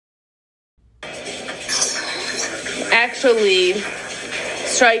actually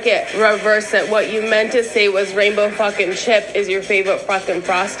strike it, reverse it. What you meant to say was rainbow fucking chip is your favorite fucking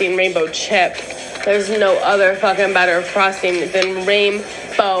frosting, rainbow chip. There's no other fucking better frosting than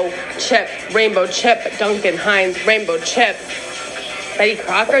rainbow chip, Duncan Hines, rainbow chip. Betty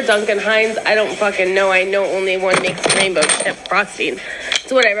Crocker, Duncan Hines, I don't fucking know. I know only one makes rainbow chip frosting.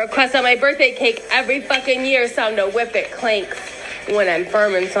 It's what I request on my birthday cake every fucking year. Sound a whip it clanks when I'm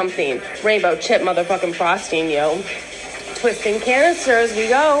firming something. Rainbow chip motherfucking frosting, yo. Twisting canisters, we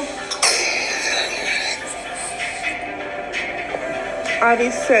go.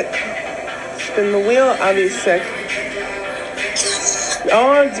 AVISIC. Spin the wheel, AVISIC.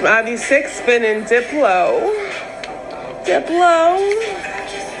 Oh, it's AVISIC spinning Diplo.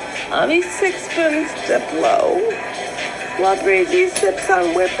 AVISIC spins Diplo. While BReeZY sips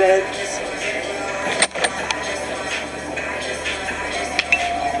on whippets.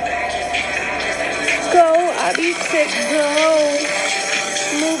 Go, AVISIC, go.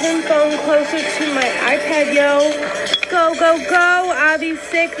 Moving phone closer to my iPad, yo. Go, go, go,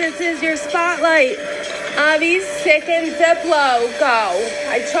 AVISIC, this is your spotlight. AVISIC and Diplo, go.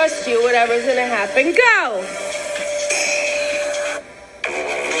 I trust you, whatever's gonna happen, go.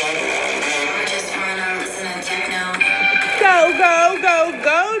 Go, go, go,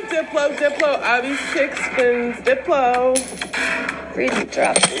 go, Diplo, AVISIC spins Diplo. BReeZY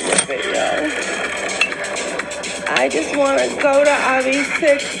drops the whippet, yo. I just want to go to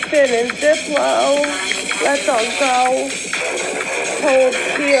AVISIC spinning Diplo. Let's all go. Hold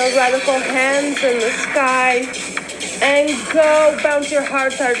theoretical hands in the sky. And go. Bounce your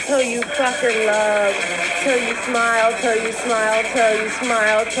hearts out till you fucking love. Till you smile, till you smile, till you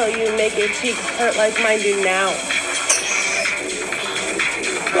smile, till you make your cheeks hurt like mine do now.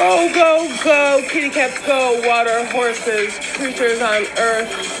 Go, go, go. Kitty cats go. Water, horses, creatures on earth.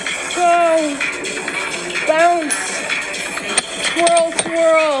 Go. Bounce. Swirl,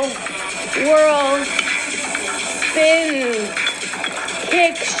 swirl. Whirl. Spin.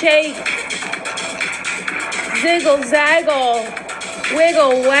 Kick, shake. Ziggle, zaggle.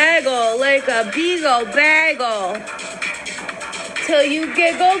 Wiggle, waggle like a beagle baggle. Till you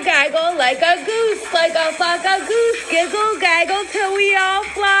giggle, gaggle like a goose, like a flock of goose. Giggle, gaggle till we all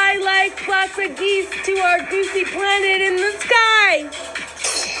fly like flocks of geese to our goosey planet in the sky.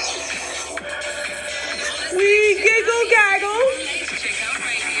 We giggle, gaggle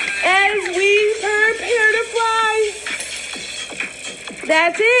as we prepare to fly.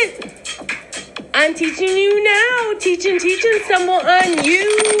 That's it. I'm teaching you now. Teaching, stumble,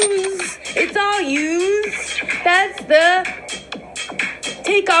 unuse. It's all use. That's the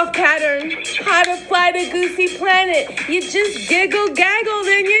takeoff pattern. How to fly to goosey planet. You just giggle, gaggle,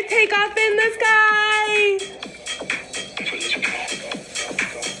 then you take off in the sky.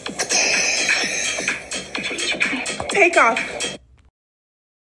 Take off.